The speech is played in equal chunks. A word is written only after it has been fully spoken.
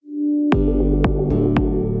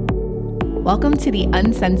Welcome to the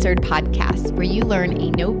Uncensored Podcast, where you learn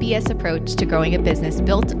a no BS approach to growing a business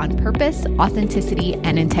built on purpose, authenticity,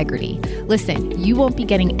 and integrity. Listen, you won't be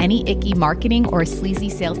getting any icky marketing or sleazy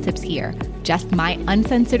sales tips here. Just my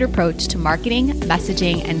uncensored approach to marketing,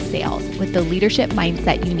 messaging, and sales with the leadership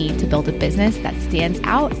mindset you need to build a business that stands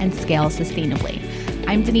out and scales sustainably.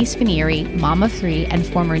 I'm Denise Finieri, mom of three and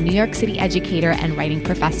former New York City educator and writing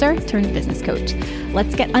professor turned business coach.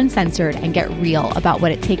 Let's get uncensored and get real about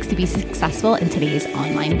what it takes to be successful in today's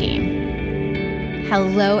online game.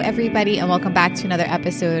 Hello, everybody, and welcome back to another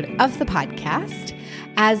episode of the podcast.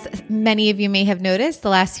 As many of you may have noticed, the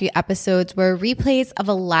last few episodes were replays of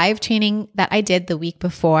a live training that I did the week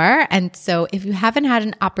before. And so if you haven't had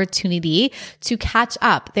an opportunity to catch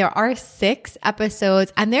up, there are 6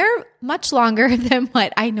 episodes and they're much longer than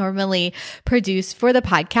what I normally produce for the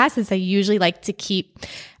podcast, as I usually like to keep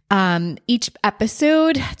each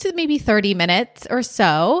episode to maybe 30 minutes or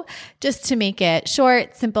so, just to make it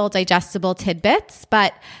short, simple, digestible tidbits.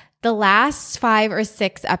 But the last 5 or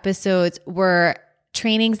 6 episodes were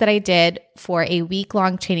trainings that I did for a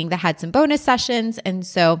week-long training that had some bonus sessions. And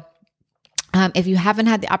so if you haven't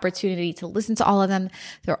had the opportunity to listen to all of them,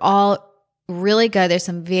 they're all really good. There's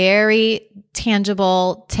some very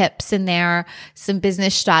tangible tips in there, some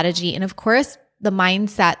business strategy, and of course, the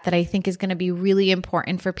mindset that I think is going to be really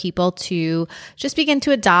important for people to just begin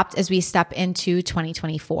to adopt as we step into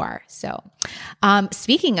 2024. So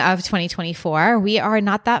speaking of 2024, we are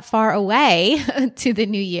not that far away to the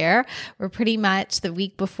new year. We're pretty much the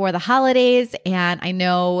week before the holidays. And I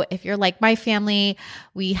know if you're like my family,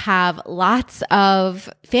 we have lots of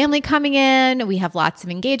family coming in. We have lots of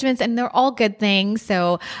engagements and they're all good things.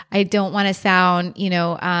 So I don't want to sound,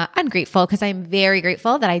 ungrateful, because I'm very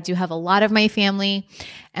grateful that I do have a lot of my family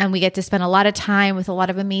and we get to spend a lot of time with a lot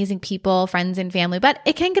of amazing people, friends and family, but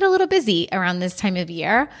it can get a little busy around this time of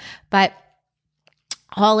year. But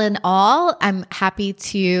all in all, I'm happy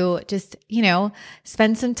to just,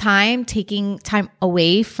 spend some time taking time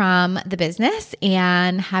away from the business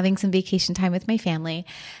and having some vacation time with my family.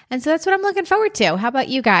 And so that's what I'm looking forward to. How about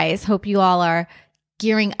you guys? Hope you all are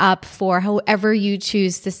gearing up for however you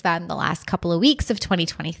choose to spend the last couple of weeks of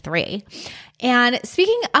 2023. And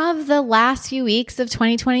speaking of the last few weeks of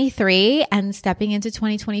 2023 and stepping into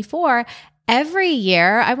 2024, every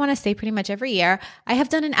year, I want to say pretty much every year, I have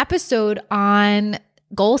done an episode on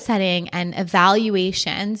goal setting and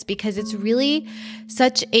evaluations, because it's really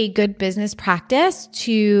such a good business practice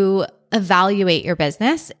to evaluate your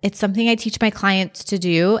business. It's something I teach my clients to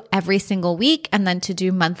do every single week, and then to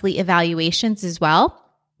do monthly evaluations as well.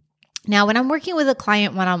 Now, when I'm working with a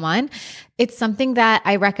client one-on-one, it's something that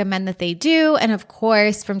I recommend that they do. And of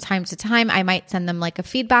course, from time to time, I might send them like a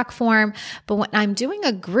feedback form. But when I'm doing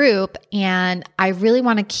a group and I really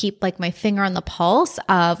want to keep like my finger on the pulse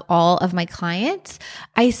of all of my clients,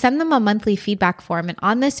 I send them a monthly feedback form. And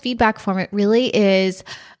on this feedback form, it really is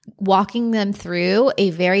walking them through a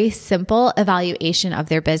very simple evaluation of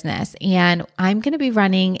their business. And I'm going to be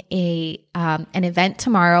running an event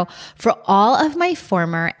tomorrow for all of my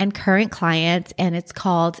former and current clients, and it's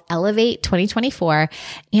called Elevate 2024.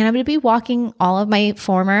 And I'm going to be walking all of my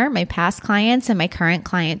past clients and my current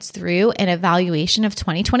clients through an evaluation of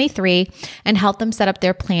 2023 and help them set up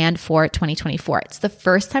their plan for 2024. It's the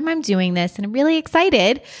first time I'm doing this, and I'm really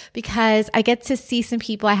excited because I get to see some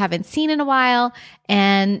people I haven't seen in a while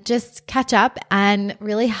and just catch up and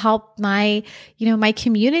really help my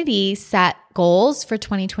community set goals for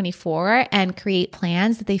 2024 and create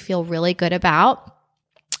plans that they feel really good about,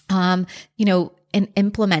 and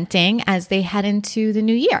implementing as they head into the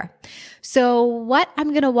new year. So what I'm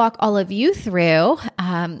going to walk all of you through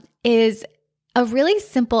is a really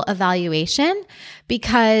simple evaluation,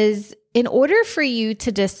 because in order for you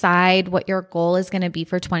to decide what your goal is going to be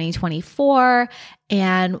for 2024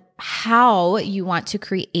 and how you want to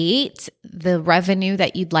create the revenue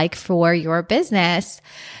that you'd like for your business,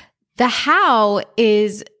 the how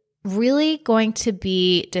is really going to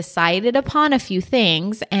be decided upon a few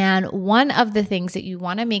things. And one of the things that you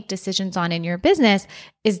want to make decisions on in your business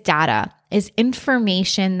is data, is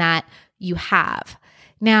information that you have.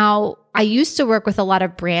 Now, I used to work with a lot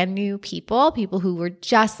of brand new people who were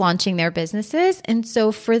just launching their businesses. And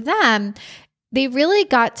so for them, they really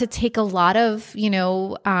got to take a lot of,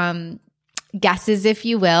 guesses, if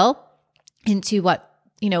you will, into what,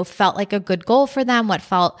 felt like a good goal for them, what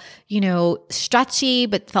felt, stretchy,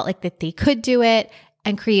 but felt like that they could do it,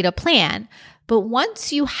 and create a plan. But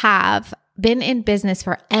once you have been in business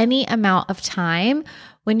for any amount of time,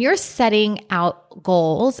 when you're setting out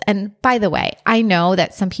goals, and by the way, I know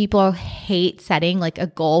that some people hate setting like a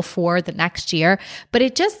goal for the next year, but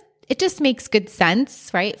it it just makes good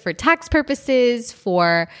sense, right? For tax purposes,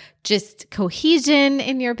 for just cohesion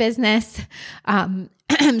in your business.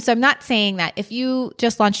 So I'm not saying that if you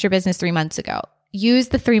just launched your business 3 months ago, use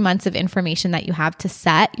the 3 months of information that you have to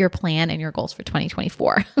set your plan and your goals for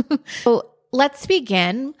 2024. So let's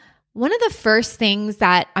begin. One of the first things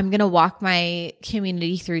that I'm going to walk my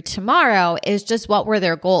community through tomorrow is just what were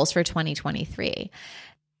their goals for 2023.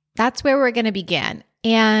 That's where we're going to begin.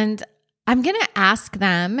 And I'm going to ask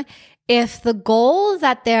them if the goal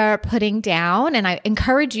that they're putting down, and I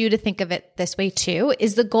encourage you to think of it this way too,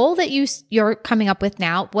 is the goal that you're coming up with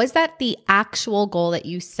now, was that the actual goal that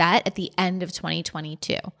you set at the end of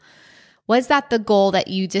 2022? Was that the goal that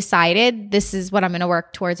you decided, this is what I'm going to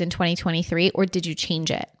work towards in 2023, or did you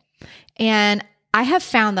change it? And I have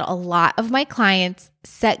found that a lot of my clients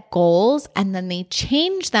set goals and then they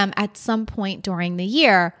change them at some point during the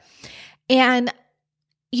year. And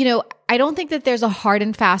I don't think that there's a hard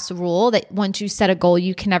and fast rule that once you set a goal,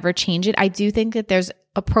 you can never change it. I do think that there's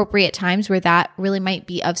appropriate times where that really might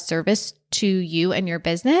be of service to you and your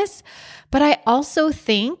business. But I also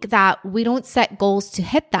think that we don't set goals to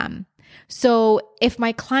hit them. So if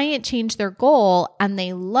my client changed their goal and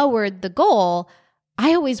they lowered the goal,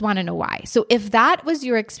 I always want to know why. So if that was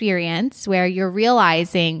your experience where you're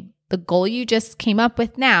realizing the goal you just came up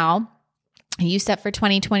with now, you set for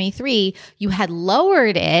 2023, you had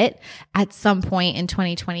lowered it at some point in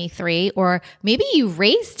 2023, or maybe you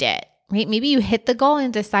raised it, right? Maybe you hit the goal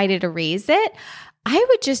and decided to raise it. I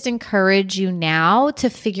would just encourage you now to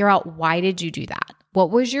figure out, why did you do that?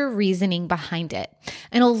 What was your reasoning behind it?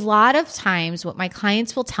 And a lot of times what my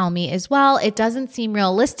clients will tell me is, well, it doesn't seem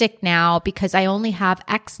realistic now because I only have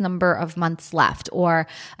X number of months left, or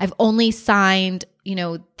I've only signed,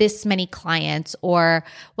 this many clients, or,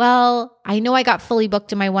 well, I know I got fully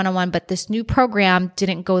booked in my one-on-one, but this new program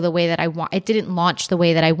didn't go the way that I want. It didn't launch the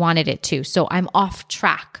way that I wanted it to. So I'm off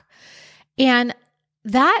track. And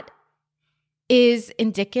that is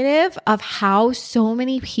indicative of how so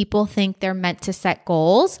many people think they're meant to set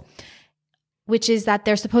goals, which is that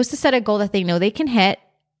they're supposed to set a goal that they know they can hit,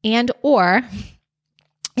 and or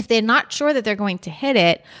if they're not sure that they're going to hit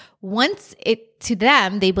it, once to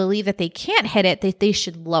them, they believe that they can't hit it, that they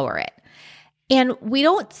should lower it. And we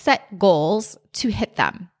don't set goals to hit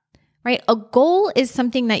them, right? A goal is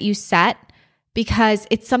something that you set because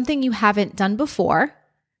it's something you haven't done before.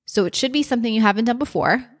 So it should be something you haven't done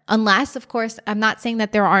before. Unless, of course, I'm not saying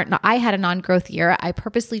that I had a non-growth year. I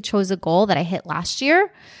purposely chose a goal that I hit last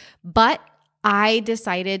year, but I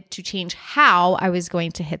decided to change how I was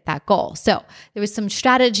going to hit that goal. So there was some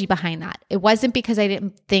strategy behind that. It wasn't because I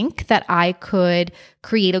didn't think that I could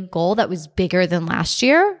create a goal that was bigger than last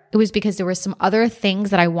year. It was because there were some other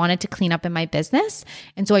things that I wanted to clean up in my business.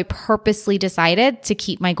 And so I purposely decided to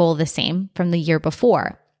keep my goal the same from the year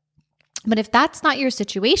before. But if that's not your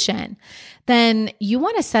situation, then you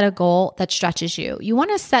want to set a goal that stretches you. You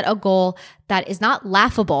want to set a goal that is not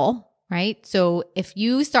laughable, right? So if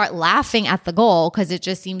you start laughing at the goal because it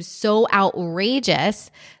just seems so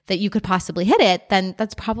outrageous that you could possibly hit it, then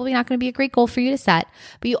that's probably not going to be a great goal for you to set.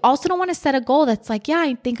 But you also don't want to set a goal that's like, yeah,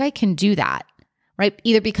 I think I can do that, right?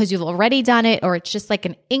 Either because you've already done it or it's just like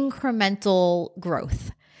an incremental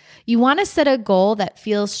growth. You want to set a goal that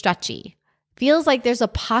feels stretchy. Feels like there's a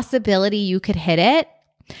possibility you could hit it,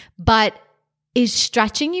 but is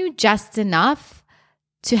stretching you just enough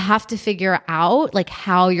to have to figure out like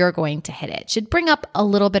how you're going to hit it. Should bring up a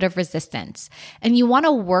little bit of resistance. And you want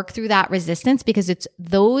to work through that resistance because it's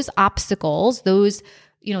those obstacles,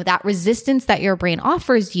 that resistance that your brain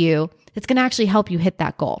offers you that's going to actually help you hit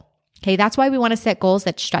that goal. Okay, that's why we want to set goals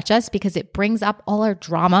that stretch us, because it brings up all our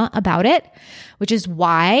drama about it, which is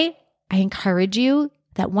why I encourage you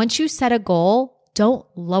that once you set a goal, don't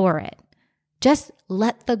lower it. Just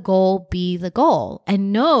let the goal be the goal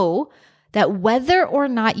and know that whether or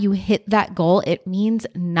not you hit that goal, it means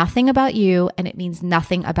nothing about you and it means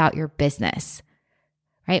nothing about your business,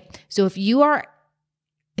 right? So if you're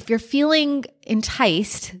feeling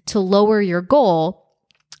enticed to lower your goal,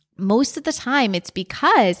 most of the time it's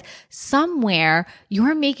because somewhere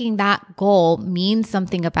you're making that goal mean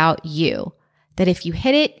something about you. That if you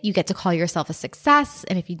hit it, you get to call yourself a success.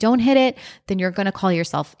 And if you don't hit it, then you're going to call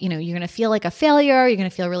yourself, you're going to feel like a failure. You're going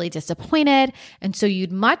to feel really disappointed. And so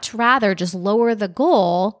you'd much rather just lower the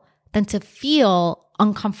goal than to feel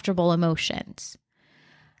uncomfortable emotions.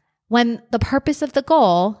 When the purpose of the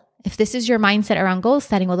goal, if this is your mindset around goal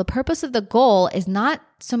setting, well, the purpose of the goal is not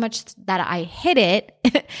so much that I hit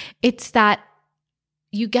it. It's that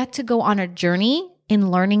you get to go on a journey in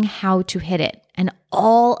learning how to hit it and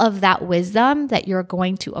all of that wisdom that you're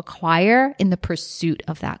going to acquire in the pursuit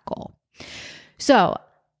of that goal. So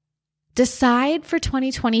Decide for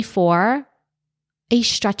 2024 a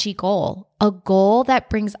stretchy goal, a goal that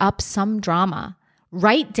brings up some drama.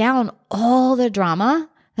 Write down all the drama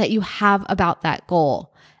that you have about that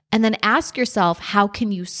goal. And then ask yourself, how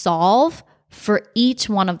can you solve for each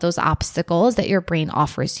one of those obstacles that your brain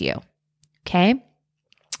offers you? Okay.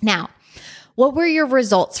 Now, what were your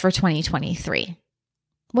results for 2023?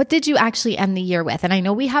 What did you actually end the year with? And I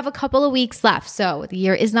know we have a couple of weeks left, so the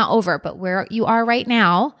year is not over, but where you are right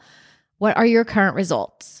now, what are your current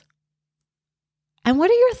results? And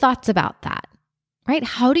what are your thoughts about that, right?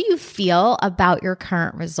 How do you feel about your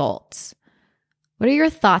current results? What are your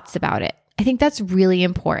thoughts about it? I think that's really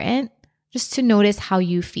important, just to notice how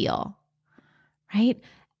you feel, right?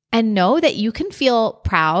 And know that you can feel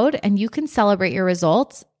proud and you can celebrate your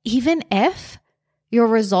results, even if your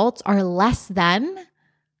results are less than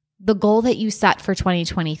the goal that you set for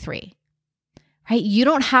 2023, right? You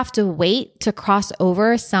don't have to wait to cross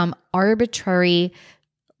over some arbitrary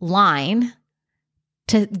line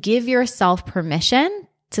to give yourself permission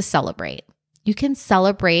to celebrate. You can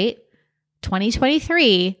celebrate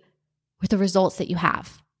 2023 with the results that you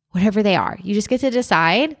have, whatever they are. You just get to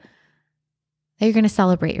decide that you're going to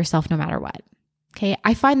celebrate yourself no matter what. Okay.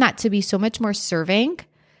 I find that to be so much more serving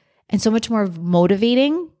and so much more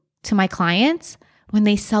motivating to my clients when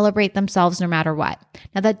they celebrate themselves no matter what.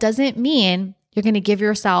 Now, that doesn't mean you're going to give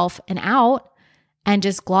yourself an out and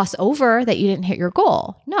just gloss over that you didn't hit your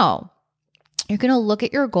goal. No, you're going to look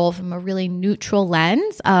at your goal from a really neutral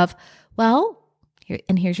lens of, well,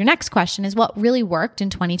 and here's your next question is, what really worked in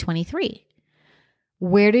 2023?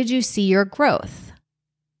 Where did you see your growth?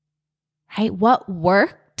 Right? What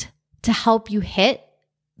worked to help you hit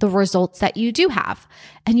the results that you do have?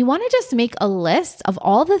 And you want to just make a list of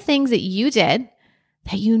all the things that you did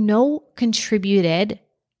that you know contributed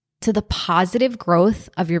to the positive growth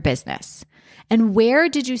of your business. And where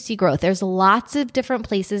did you see growth? There's lots of different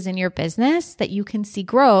places in your business that you can see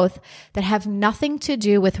growth that have nothing to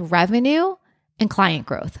do with revenue and client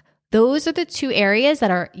growth. Those are the two areas that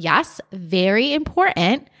are, yes, very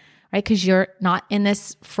important, right? Because you're not in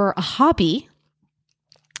this for a hobby.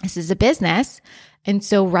 This is a business. And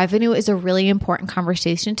so revenue is a really important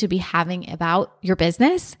conversation to be having about your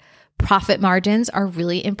business. Profit margins are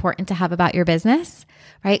really important to have about your business,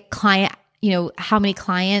 right? Client, how many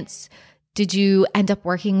clients did you end up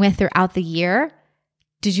working with throughout the year?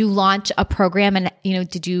 Did you launch a program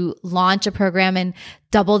and,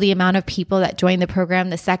 double the amount of people that joined the program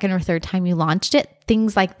the second or third time you launched it?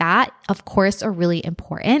 Things like that, of course, are really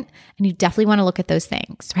important. And you definitely want to look at those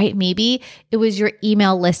things, right? Maybe it was your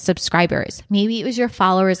email list subscribers. Maybe it was your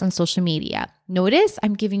followers on social media. Notice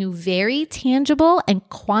I'm giving you very tangible and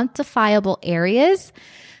quantifiable areas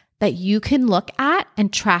that you can look at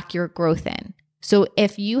and track your growth in. So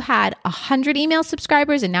if you had 100 email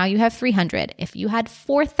subscribers and now you have 300, if you had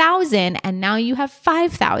 4,000 and now you have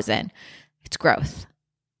 5,000, it's growth,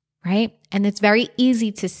 right? And it's very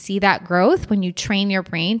easy to see that growth when you train your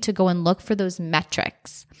brain to go and look for those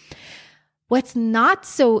metrics. What's not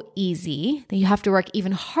so easy that you have to work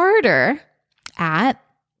even harder at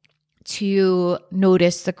to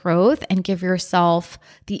notice the growth and give yourself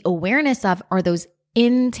the awareness of are those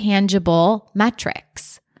intangible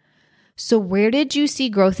metrics. So where did you see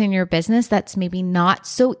growth in your business that's maybe not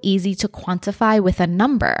so easy to quantify with a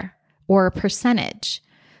number or a percentage?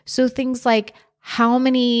 So things like how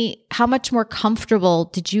much more comfortable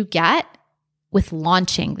did you get with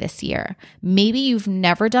launching this year? Maybe you've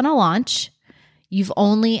never done a launch. You've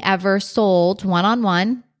only ever sold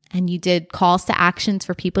one-on-one and you did calls to actions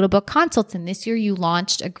for people to book consults. And this year you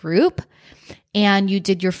launched a group and you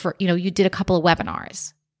did you did a couple of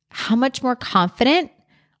webinars. How much more confident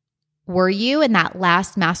were you in that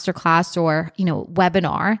last masterclass or,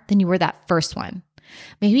 webinar than you were that first one?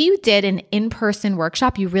 Maybe you did an in-person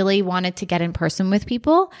workshop. You really wanted to get in person with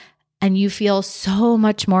people and you feel so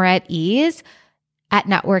much more at ease at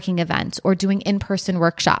networking events or doing in-person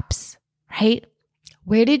workshops, right?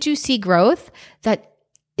 Where did you see growth that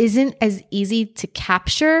isn't as easy to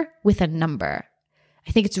capture with a number?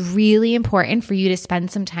 I think it's really important for you to spend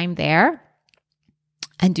some time there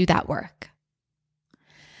and do that work.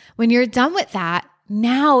 When you're done with that,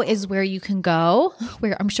 now is where you can go,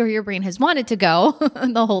 where I'm sure your brain has wanted to go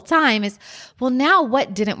the whole time is, well, now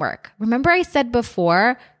what didn't work? Remember I said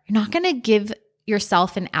before, you're not going to give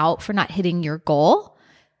yourself an out for not hitting your goal.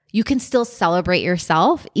 You can still celebrate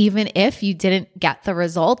yourself even if you didn't get the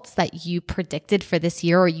results that you predicted for this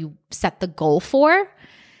year or you set the goal for.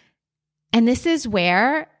 And this is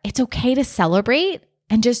where it's okay to celebrate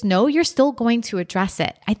and just know you're still going to address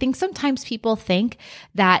it. I think sometimes people think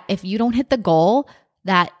that if you don't hit the goal,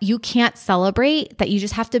 that you can't celebrate, that you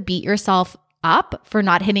just have to beat yourself up for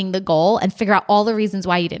not hitting the goal and figure out all the reasons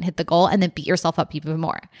why you didn't hit the goal and then beat yourself up even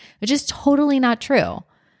more, which is totally not true.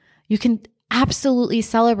 You can absolutely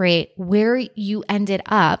celebrate where you ended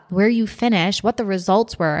up, where you finished, what the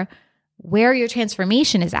results were, where your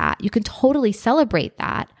transformation is at. You can totally celebrate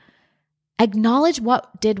that. Acknowledge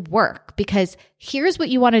what did work, because here's what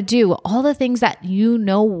you want to do. All the things that you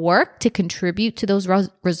know work to contribute to those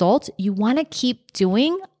results, you want to keep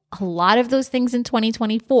doing a lot of those things in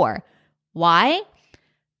 2024. Why?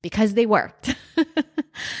 Because they worked.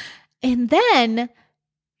 And then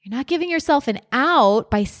you're not giving yourself an out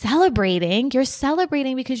by celebrating. You're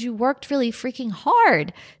celebrating because you worked really freaking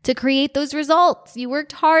hard to create those results. You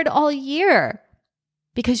worked hard all year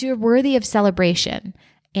because you're worthy of celebration.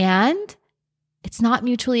 And it's not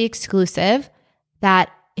mutually exclusive that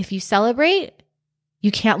if you celebrate, you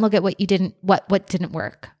can't look at what didn't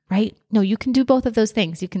work, right? No, you can do both of those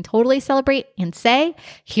things. You can totally celebrate and say,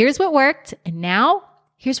 here's what worked, and now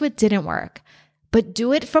here's what didn't work. But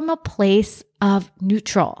do it from a place of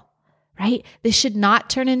neutral, right? This should not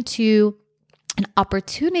turn into an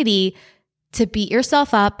opportunity to beat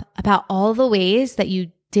yourself up about all the ways that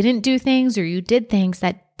you didn't do things or you did things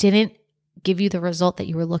that didn't give you the result that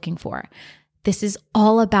you were looking for. This is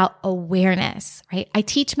all about awareness, right? I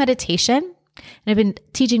teach meditation, and I've been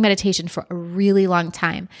teaching meditation for a really long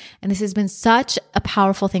time. And this has been such a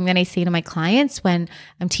powerful thing that I say to my clients when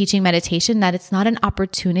I'm teaching meditation, that it's not an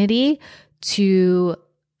opportunity to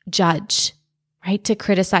judge, right? To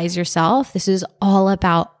criticize yourself. This is all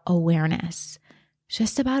about awareness.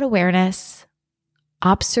 Just about awareness,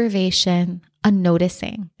 observation, a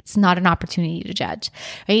noticing. It's not an opportunity to judge,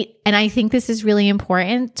 right? And I think this is really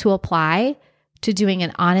important to apply to doing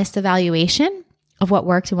an honest evaluation of what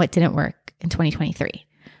worked and what didn't work in 2023.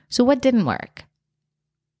 So what didn't work?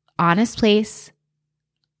 Honest place,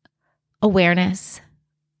 awareness,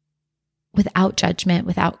 without judgment,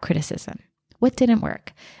 without criticism. What didn't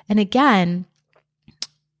work? And again,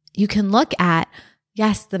 you can look at,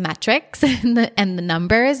 yes, the metrics and the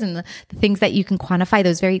numbers and the things that you can quantify,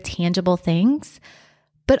 those very tangible things,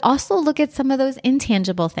 but also look at some of those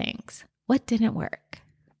intangible things. What didn't work?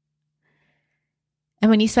 And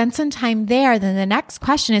when you spend some time there, then the next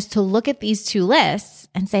question is to look at these two lists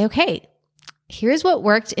and say, okay, here's what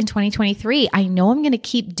worked in 2023. I know I'm going to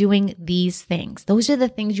keep doing these things. Those are the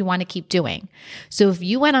things you want to keep doing. So if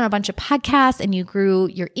you went on a bunch of podcasts and you grew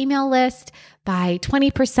your email list by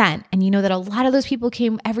 20%, and you know that a lot of those people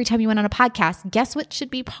came every time you went on a podcast, guess what should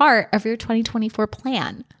be part of your 2024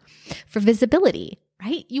 plan for visibility,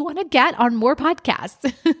 right? You want to get on more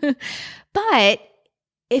podcasts. But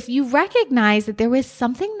if you recognize that there was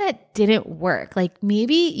something that didn't work, like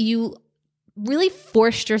maybe you really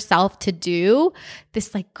forced yourself to do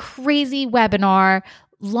this like crazy webinar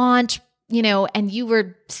launch, and you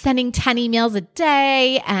were sending 10 emails a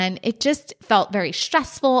day and it just felt very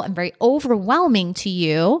stressful and very overwhelming to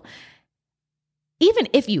you. Even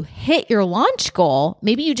if you hit your launch goal,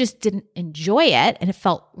 maybe you just didn't enjoy it and it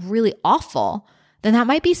felt really awful, then that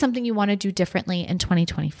might be something you want to do differently in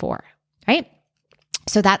 2024, right?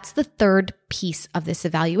 So that's the third piece of this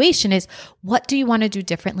evaluation is, what do you want to do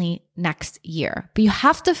differently next year? But you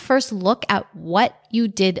have to first look at what you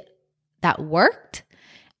did that worked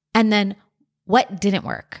and then what didn't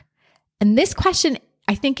work. And this question,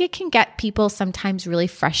 I think it can get people sometimes really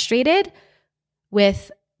frustrated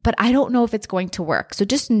with, but I don't know if it's going to work. So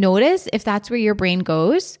just notice if that's where your brain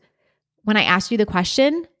goes when I ask you the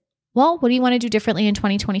question, well, what do you want to do differently in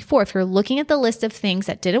 2024? If you're looking at the list of things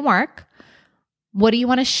that didn't work, what do you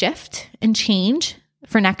want to shift and change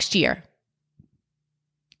for next year?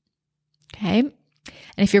 Okay. And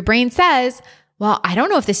if your brain says, well, I don't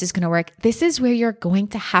know if this is going to work, this is where you're going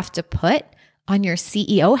to have to put on your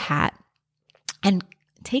CEO hat and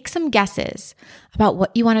take some guesses about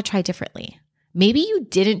what you want to try differently. Maybe you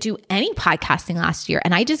didn't do any podcasting last year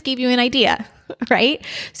and I just gave you an idea, right?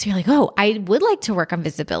 So you're like, oh, I would like to work on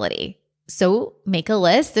visibility. So make a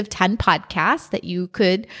list of 10 podcasts that you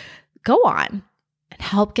could go on and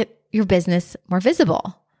help get your business more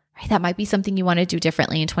visible, right? That might be something you want to do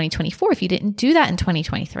differently in 2024 if you didn't do that in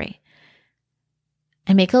 2023.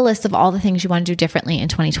 And make a list of all the things you want to do differently in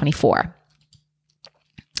 2024.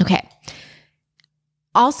 Okay.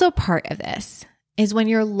 Also part of this is when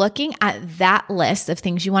you're looking at that list of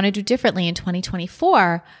things you want to do differently in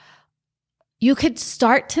 2024, you could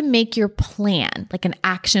start to make your plan, like an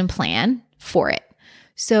action plan for it.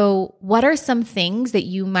 So what are some things that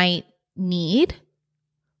you might need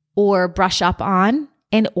or brush up on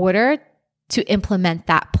in order to implement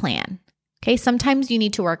that plan? Okay, sometimes you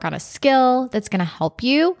need to work on a skill that's going to help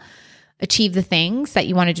you achieve the things that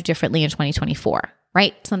you want to do differently in 2024,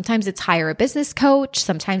 right? Sometimes it's hire a business coach.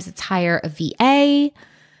 Sometimes it's hire a VA.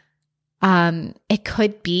 It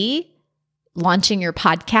could be launching your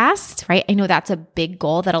podcast, right? I know that's a big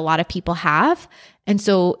goal that a lot of people have. And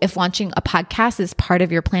so if launching a podcast is part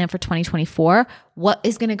of your plan for 2024, what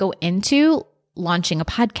is going to go into launching a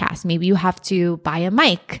podcast? Maybe you have to buy a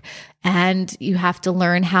mic and you have to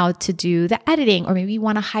learn how to do the editing, or maybe you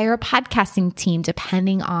want to hire a podcasting team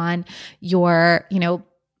depending on your,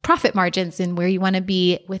 profit margins and where you want to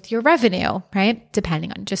be with your revenue, right?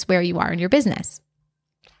 Depending on just where you are in your business.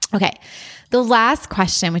 Okay. The last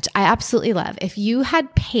question, which I absolutely love, if you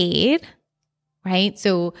had paid, right?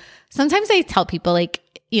 So sometimes I tell people a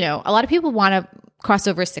lot of people want to cross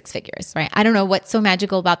over 6 figures, right? I don't know what's so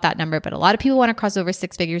magical about that number, but a lot of people want to cross over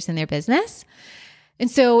 6 figures in their business. And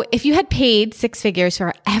so if you had paid 6 figures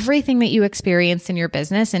for everything that you experienced in your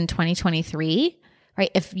business in 2023,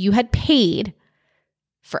 right? If you had paid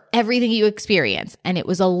for everything you experienced and it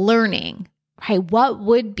was a learning, right? What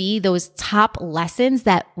would be those top lessons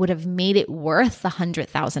that would have made it worth the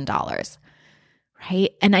 $100,000?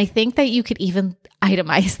 Right? And I think that you could even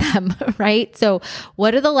itemize them, right? So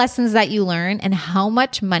what are the lessons that you learned and how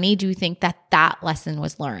much money do you think that lesson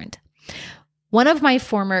was learned? One of my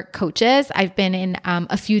former coaches, I've been in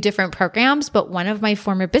a few different programs, but one of my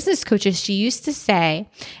former business coaches, she used to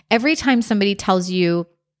say, every time somebody tells you,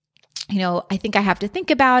 I think I have to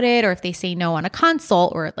think about it, or if they say no on a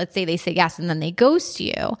consult, or let's say they say yes and then they ghost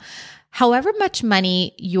you, however much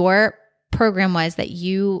money your program was that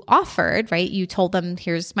you offered, right? You told them,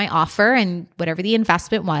 here's my offer, and whatever the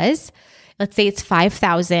investment was, let's say it's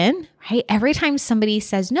 $5,000, right? Every time somebody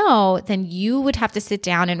says no, then you would have to sit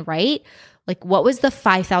down and write, what was the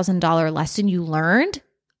 $5,000 lesson you learned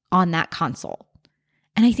on that consult?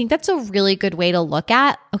 And I think that's a really good way to look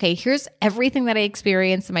at, okay, here's everything that I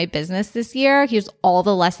experienced in my business this year. Here's all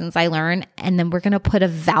the lessons I learned, and then we're going to put a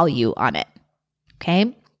value on it. Okay.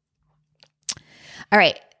 All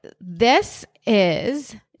right. This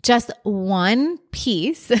is just one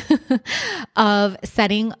piece of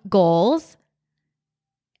setting goals.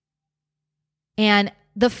 And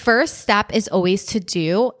the first step is always to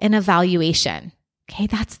do an evaluation. Okay,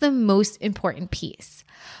 that's the most important piece.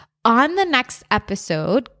 On the next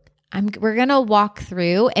episode, we're going to walk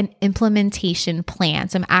through an implementation plan.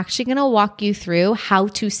 So I'm actually going to walk you through how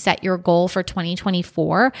to set your goal for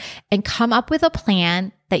 2024 and come up with a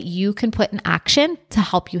plan that you can put in action to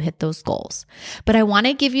help you hit those goals. But I want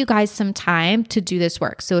to give you guys some time to do this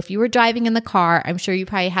work. So if you were driving in the car, I'm sure you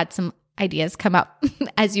probably had some ideas come up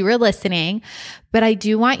as you were listening, but I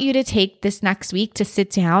do want you to take this next week to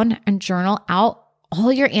sit down and journal out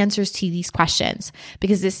all your answers to these questions,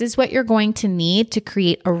 because this is what you're going to need to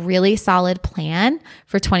create a really solid plan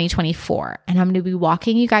for 2024. And I'm going to be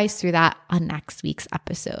walking you guys through that on next week's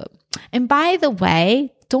episode. And by the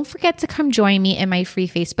way, don't forget to come join me in my free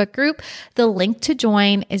Facebook group. The link to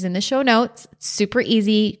join is in the show notes. It's super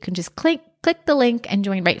easy. You can just click the link and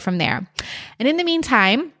join right from there. And in the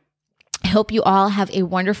meantime, I hope you all have a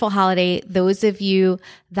wonderful holiday. Those of you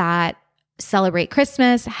that celebrate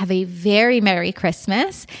Christmas, have a very Merry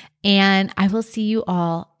Christmas, and I will see you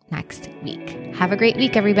all next week. Have a great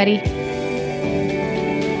week, everybody.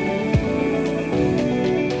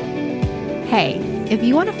 Hey, if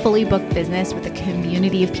you want a fully booked business with a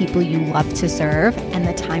community of people you love to serve and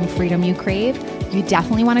the time freedom you crave, you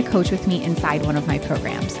definitely want to coach with me inside one of my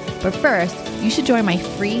programs. But first, you should join my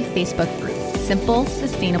free Facebook group, Simple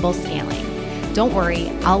Sustainable Scaling. Don't worry,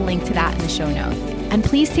 I'll link to that in the show notes. And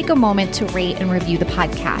please take a moment to rate and review the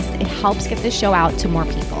podcast. It helps get the show out to more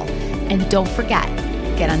people. And don't forget,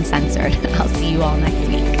 get uncensored. I'll see you all next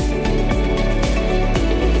week.